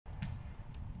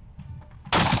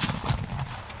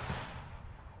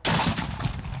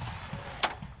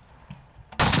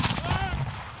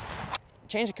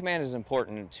Change of command is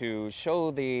important to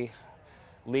show the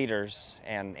leaders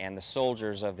and the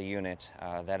soldiers of the unit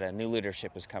that a new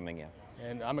leadership is coming in.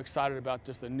 And I'm excited about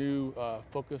just the new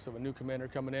focus of a new commander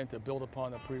coming in to build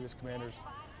upon the previous commander's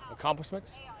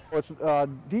accomplishments. Well, it's a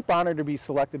deep honor to be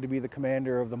selected to be the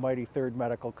commander of the mighty 3rd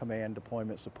Medical Command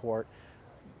Deployment Support.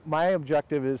 My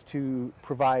objective is to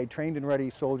provide trained and ready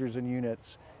soldiers and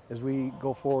units as we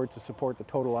go forward to support the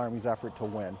total Army's effort to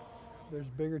win. There's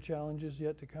bigger challenges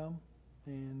yet to come,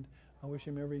 and I wish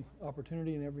him every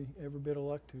opportunity and every bit of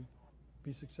luck to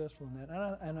be successful in that.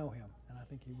 And I know him, and I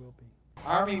think he will be.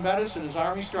 Army medicine is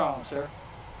Army strong, sir.